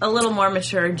 Yeah. A little more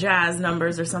mature jazz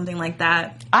numbers or something like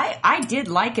that. I did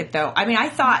like it, though. I mean, I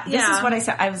thought, this is what I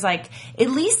said. I was like,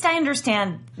 at least I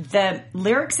understand the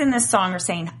lyrics in this song are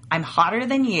saying, I'm hotter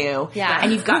than you. Yeah.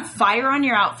 And you've got fire on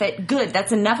your outfit. Good.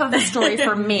 That's enough of a story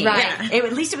for me. Right.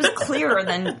 At least it was clearer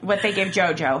than what they gave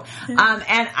JoJo.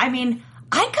 And I mean,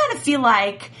 I kind of feel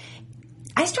like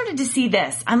I started to see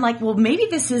this. I'm like, well, maybe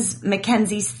this is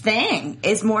Mackenzie's thing,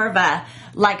 is more of a,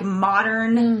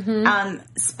 modern,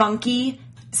 spunky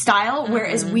style,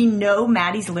 whereas we know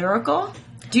Maddie's lyrical.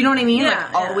 Do you know what I mean?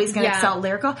 Always going to excel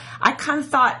lyrical. I kind of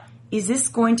thought, is this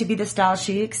going to be the style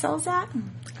she excels at?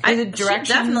 She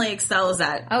definitely excels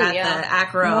at the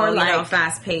acro, more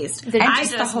fast paced. I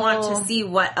just want to see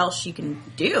what else she can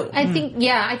do. I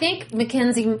think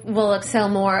Mackenzie will excel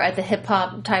more at the hip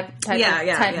hop type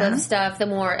of stuff, the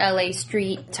more LA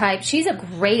street type. She's a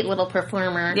great little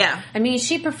performer. Yeah. I mean,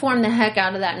 she performed the heck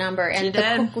out of that number, and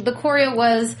the choreo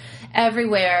was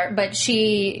everywhere, but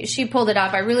she pulled it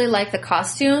off. I really like the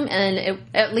costume, and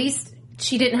at least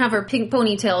she didn't have her pink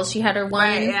ponytails. She had her one.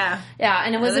 Right, yeah. Yeah,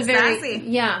 and it was a very sassy.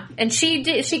 Yeah, and she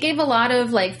gave a lot of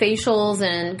facials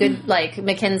and good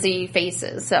Mackenzie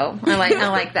faces. So I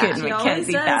like that. Good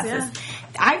Mackenzie faces. Yeah.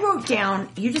 I wrote down,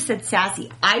 you just said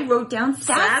sassy. I wrote down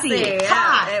sassy.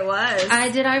 Yeah, it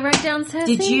was. Did I write down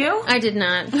sassy? Did you? I did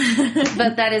not.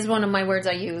 But that is one of my words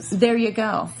I use. There you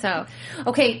go. So,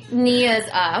 okay, Nia's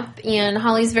up, and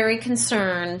Holly's very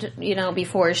concerned,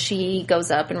 before she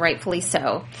goes up, and rightfully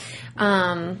so.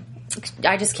 I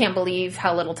just can't believe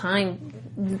how little time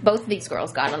both of these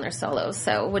girls got on their solos.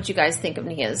 So what'd you guys think of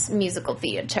Nia's musical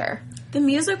theater? The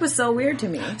music was so weird to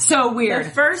me. So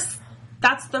weird.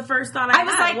 That's the first thought I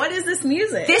was had. like, what is this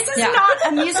music? This is not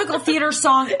a musical theater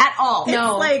song at all.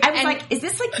 No. I was like, is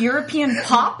this like European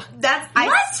pop?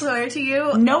 I swear to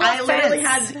you, No I offense. literally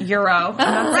had Euro.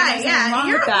 right, yeah.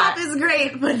 Euro pop is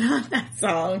great, but not that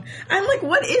song. I'm like,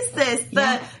 what is this?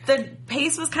 The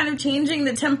pace was kind of changing.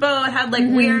 The tempo, it had like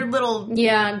weird little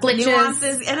glitches,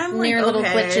 nuances, and I'm like, near little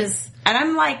glitches. And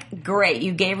I'm like, great,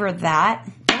 you gave her that.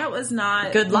 That was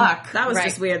not good luck. That was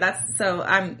just weird.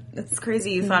 It's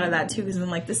crazy you thought of that too, because I'm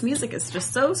like, this music is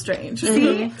just so strange.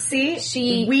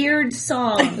 See, weird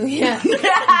song.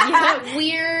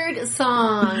 Weird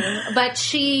song. But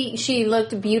she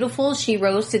looked beautiful. She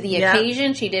rose to the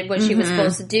occasion. She did what she was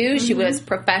supposed to do. She was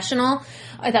professional.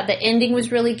 I thought the ending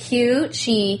was really cute.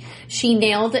 She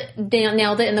nailed it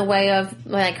in the way of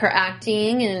like her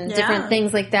acting and different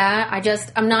things like that.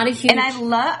 I'm not a huge, and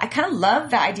I kind of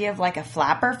love the idea of like a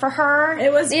flapper for her.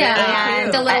 It was cute.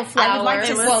 The little flower. I would like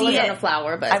to see it it. A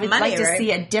flower, but I would like to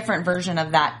see a different version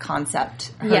of that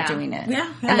concept. Her doing it.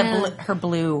 Yeah. And her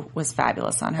blue was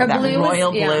fabulous on her. Her blue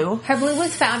royal was, blue. Her blue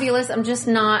was fabulous.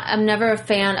 I'm never a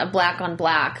fan of black on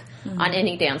black. On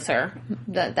any dancer.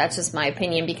 That's just my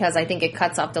opinion, because I think it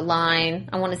cuts off the line.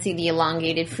 I want to see the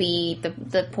elongated feet,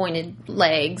 the pointed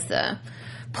legs, the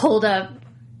pulled up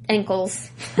ankles.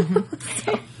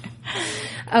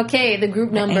 Okay, the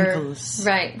group number. Ankles.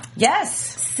 Right. Yes.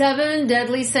 7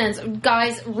 Deadly Sins.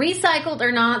 Guys, recycled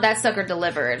or not, that sucker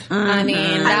delivered. I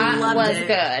mean, that was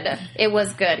good. It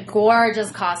was good.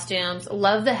 Gorgeous costumes.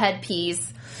 Love the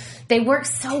headpiece. They work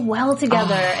so well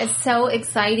together. It's so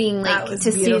exciting, like,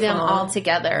 to see them all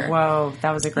together. Whoa,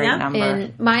 that was a great number.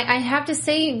 And I have to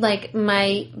say, like,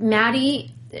 my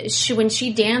Maddie, when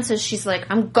she dances, she's like,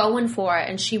 I'm going for it.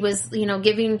 And she was,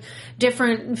 giving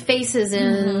different faces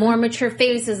and more mature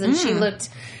faces, and she looked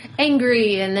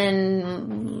angry and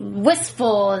then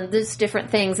wistful and just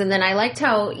different things. And then I liked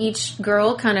how each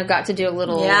girl kind of got to do a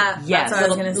little that's what I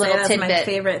was going to say. That's tidbit. my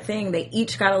favorite thing. They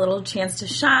each got a little chance to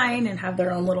shine and have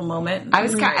their own little moment. I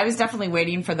was definitely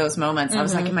waiting for those moments. I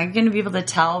was like, am I going to be able to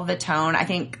tell the tone? I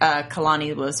think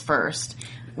Kalani was first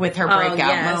with her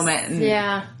breakout moment.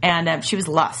 And she was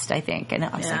Lust, I think. And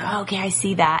I was like, okay, I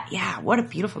see that. Yeah, what a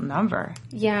beautiful number.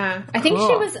 Yeah. I think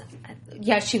she was...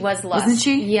 Yeah, she was Lust. Wasn't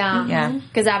she? Yeah. Yeah.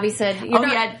 Because Abby said,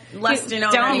 Lust,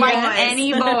 don't like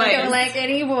any boys. Don't like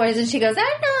any boys. And she goes,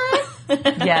 I'm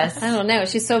not. Yes. I don't know.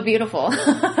 She's so beautiful.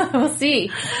 We'll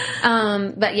see.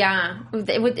 But yeah,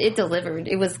 it delivered.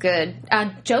 It was good.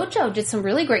 JoJo did some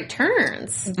really great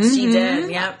turns. She did.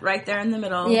 Yep. Right there in the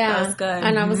middle. Yeah. That was good.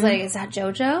 And I was like, is that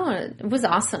JoJo? It was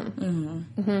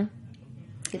awesome.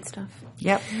 Good stuff.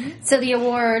 Yep. So the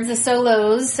awards, the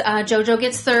solos, JoJo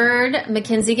gets third,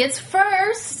 Mackenzie gets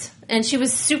first, and she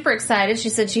was super excited. She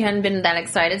said she hadn't been that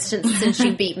excited since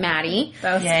she beat Maddie.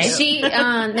 Mackenzie's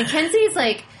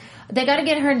like, they got to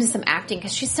get her into some acting,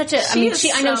 because she's such a.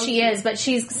 I know she is, but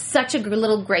she's such a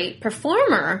little great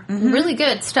performer. Really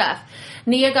good stuff.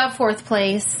 Nia got 4th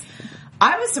place.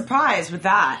 I was surprised with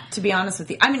that, to be honest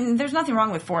with you. I mean, there's nothing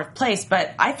wrong with 4th place,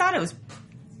 but I thought it was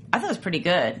pretty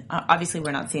good. Obviously,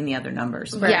 we're not seeing the other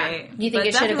numbers. Right. Yeah. You think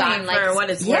it should have gotten for what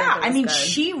it's worth, I mean, good.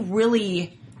 she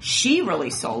really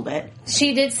sold it.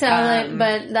 She did sell it,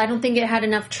 but I don't think it had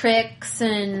enough tricks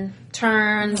and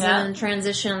turns and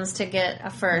transitions to get a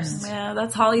first. Yeah,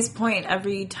 that's Holly's point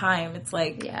every time. It's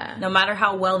like, no matter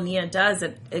how well Nia does,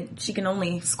 she can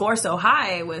only score so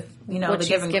high with, what the she's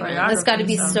given choreography. It's got to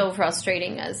be so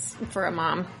frustrating for a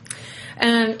mom.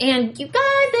 And you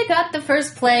guys, they got the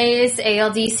first place.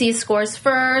 ALDC scores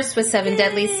first with 7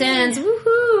 Deadly Sins.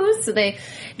 Woohoo! So they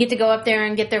get to go up there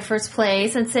and get their first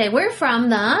place and say, we're from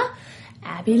the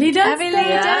Abby Lee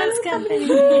Dance Company.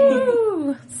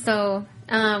 So,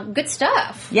 good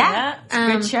stuff. Yeah. It's a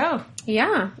good show.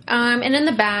 Yeah. And in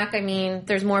the back, I mean,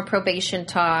 there's more probation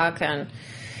talk and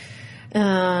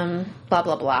blah,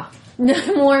 blah, blah.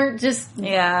 More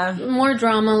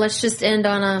drama. Let's just end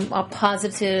on a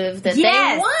positive that they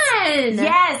won.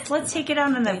 Yes, let's take it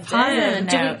on a positive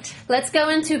note. Let's go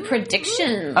into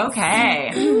predictions. Okay.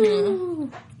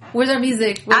 Where's our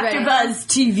music? We're ready. AfterBuzz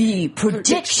TV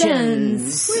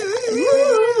predictions.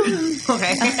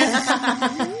 Okay.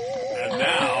 And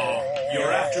now, your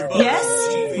AfterBuzz Yes?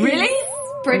 TV. Really?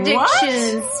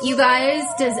 Predictions. What? You guys,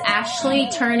 does Ashley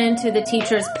turn into the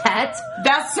teacher's pet?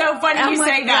 That's so funny you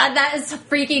say that. God, that is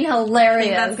freaking hilarious. I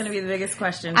think that's going to be the biggest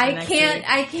question. I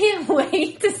can't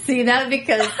wait to see that,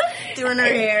 because doing her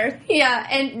hair. Yeah,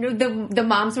 and the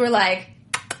moms were like,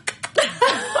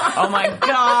 oh my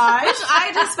gosh. I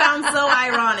just found so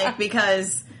ironic,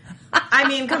 because I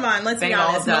mean, come on, let's be They've all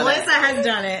honest. done Melissa it. has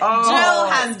done it. Oh. Jill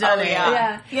has done it.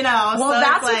 Yeah. You know, Well, so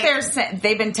that's it's what like, they're saying.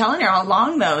 They've been telling her all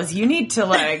along, though, is you need to,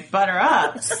 like, butter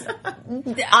up.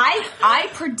 I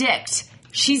predict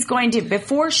she's going to,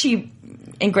 before she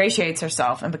ingratiates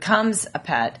herself and becomes a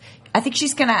pet, I think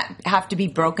she's going to have to be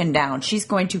broken down. She's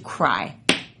going to cry.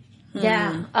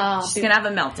 Yeah. Oh, She's going to have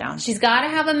a meltdown. she's got to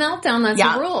have a meltdown. That's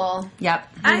Yeah. a rule. Yep.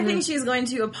 I think she's going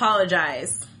to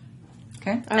apologize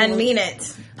Okay. and mean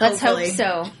it. Let's hopefully. hope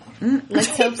so. Let's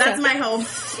hope so. That's my hope.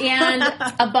 And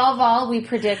above all, we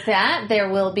predict that there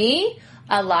will be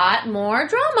a lot more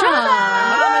drama.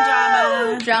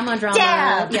 Drama.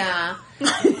 Dad. Yeah.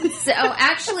 So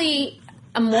actually,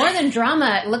 more than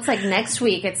drama, it looks like next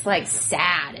week it's like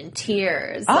sad and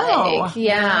tears. Oh. Like,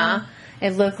 yeah.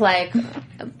 It looked like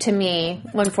to me,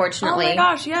 Oh unfortunately. my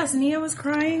gosh, yes, Nia was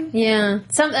crying. Yeah.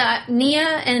 Some Nia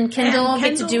and Kendall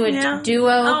get to do a duo.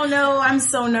 Oh no, I'm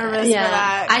so nervous Yeah. for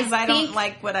that. Because I think- don't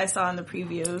like what I saw in the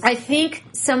previews. I think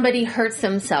somebody hurts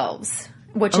themselves,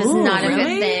 which is Ooh, not a really?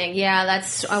 good thing. Yeah,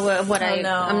 that's what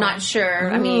no. I'm not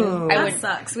sure. I mean, I that would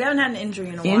sucks. We haven't had an injury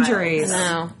in a Injuries.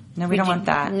 no. No, we don't want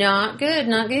that. Not good,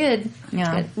 not good.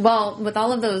 Yeah. Well, with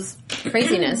all of those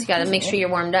craziness, you got to make sure you're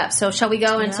warmed up. So, shall we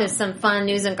go into some fun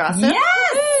news and gossip?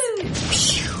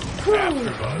 Yes!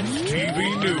 AfterBuzz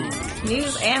TV News.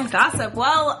 News and gossip.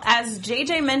 Well, as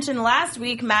JJ mentioned last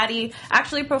week, Maddie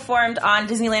actually performed on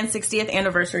Disneyland's 60th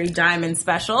Anniversary Diamond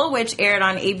Special, which aired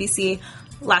on ABC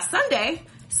last Sunday.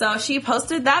 So she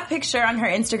posted that picture on her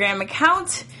Instagram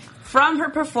account from her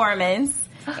performance.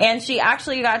 And she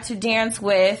actually got to dance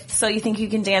with So You Think You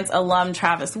Can Dance alum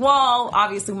Travis Wall,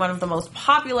 obviously one of the most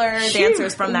popular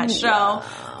dancers from that show.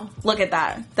 Look at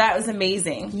that. That was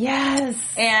amazing. Yes.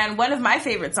 And one of my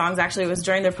favorite songs actually was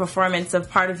during the performance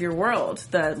of Part of Your World,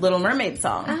 the Little Mermaid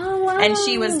song. Oh, wow. And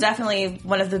she was definitely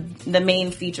one of the main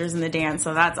features in the dance,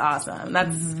 so that's awesome.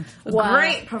 That's a Wow.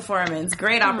 great performance,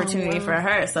 great opportunity for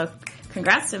her. So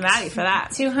congrats to Maddie for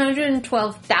that.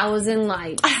 212,000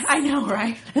 likes. I know,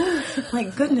 right?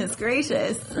 Like, goodness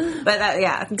gracious. But that,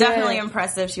 yeah, definitely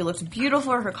impressive. She looked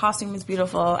beautiful. Her costume was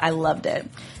beautiful. I loved it.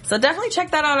 So definitely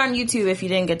check that out on YouTube if you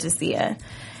didn't get to see it.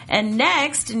 And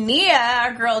next, Nia,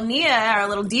 our girl Nia, our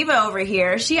little diva over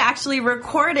here, she actually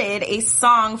recorded a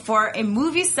song for a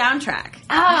movie soundtrack.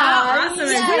 How awesome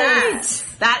is that?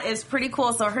 That is pretty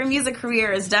cool. So her music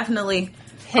career is definitely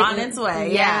on its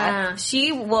way. Yeah.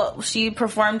 She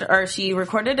performed, or she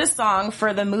recorded a song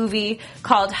for the movie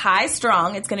called High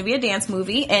Strung. It's going to be a dance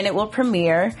movie, and it will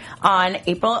premiere on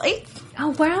April 8th. Oh,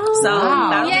 wow. So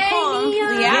that'll be cool.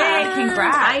 Nia. Yeah, Yay,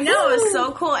 congrats. I know, it was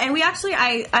so cool. And we actually,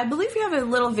 I believe we have a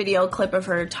little video clip of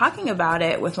her talking about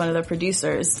it with one of the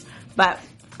producers. But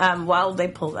while they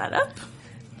pull that up,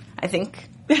 I think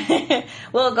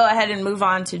we'll go ahead and move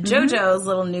on to JoJo's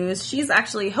little news. She's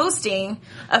actually hosting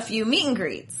a few meet and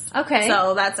greets. Okay.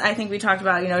 So that's, I think we talked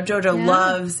about, JoJo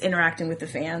loves interacting with the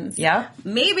fans. Yeah.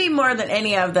 Maybe more than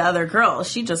any of the other girls.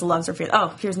 She just loves her fans.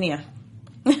 Oh, here's Nia.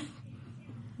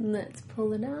 Let's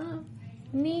pull it up.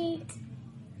 Neat.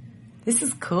 This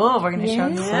is cool. We're going to show a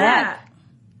clip. Yeah.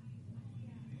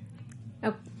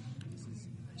 Oh,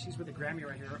 She's with a Grammy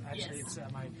right here. Actually, it's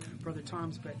my brother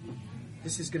Tom's, but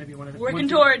this is going to be one of the... Working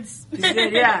towards.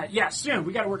 Yeah, soon.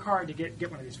 We got to work hard to get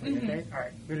one of these for you, okay? All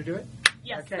right, ready to do it?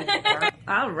 Yes. Okay. All right.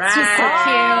 All right. so cute.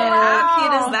 How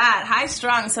cute is that? High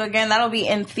Strung. So again, that'll be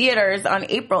in theaters on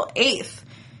April 8th.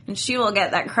 And she will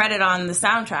get that credit on the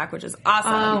soundtrack, which is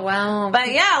awesome. Oh, wow.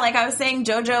 But yeah, like I was saying,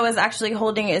 JoJo is actually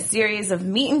holding a series of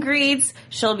meet and greets.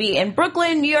 She'll be in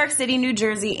Brooklyn, New York City, New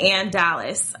Jersey, and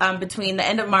Dallas between the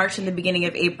end of March and the beginning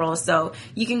of April. So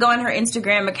you can go on her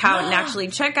Instagram account and actually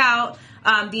check out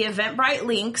the Eventbrite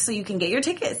link so you can get your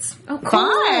tickets. Oh, cool.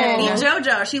 Fun. Meet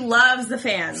JoJo. She loves the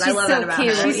fans. I She's love so that about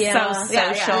cute. her. She's Yeah. so social.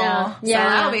 Yeah. Yeah. So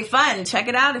that'll be fun. Check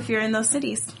it out if you're in those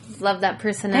cities. Love that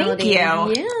personality.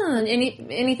 Thank you. Yeah.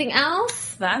 Anything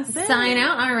else? That's it. Sign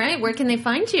out. All right. Where can they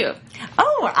find you?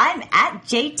 Oh, I'm at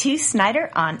J2 Snyder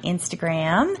on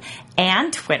Instagram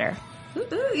and Twitter.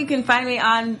 Ooh, you can find me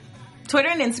on Twitter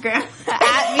and Instagram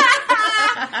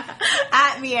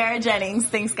at Miera Jennings.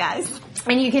 Thanks, guys.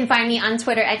 And you can find me on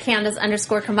Twitter at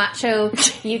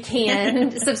Candace_Camacho. You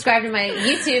can subscribe to my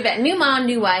YouTube at New Mom,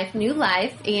 New Wife, New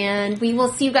Life. And we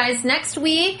will see you guys next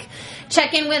week.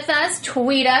 Check in with us,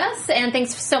 tweet us, and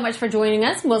thanks so much for joining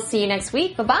us. We'll see you next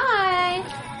week. Bye-bye.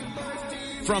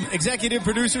 From executive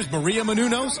producers Maria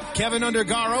Menounos, Kevin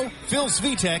Undergaro, Phil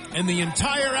Svitek, and the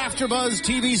entire AfterBuzz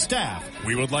TV staff,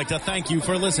 we would like to thank you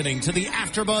for listening to the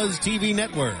AfterBuzz TV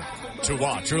network. To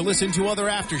watch or listen to other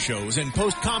after shows and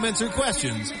post comments or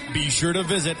questions, be sure to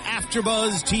visit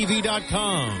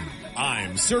AfterBuzzTV.com.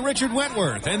 I'm Sir Richard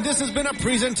Wentworth, and this has been a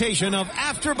presentation of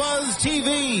AfterBuzz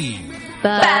TV.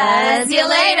 Buzz you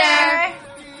later.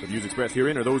 The views expressed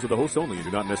herein are those of the hosts only and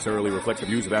do not necessarily reflect the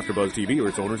views of AfterBuzz TV or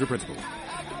its owners or principals.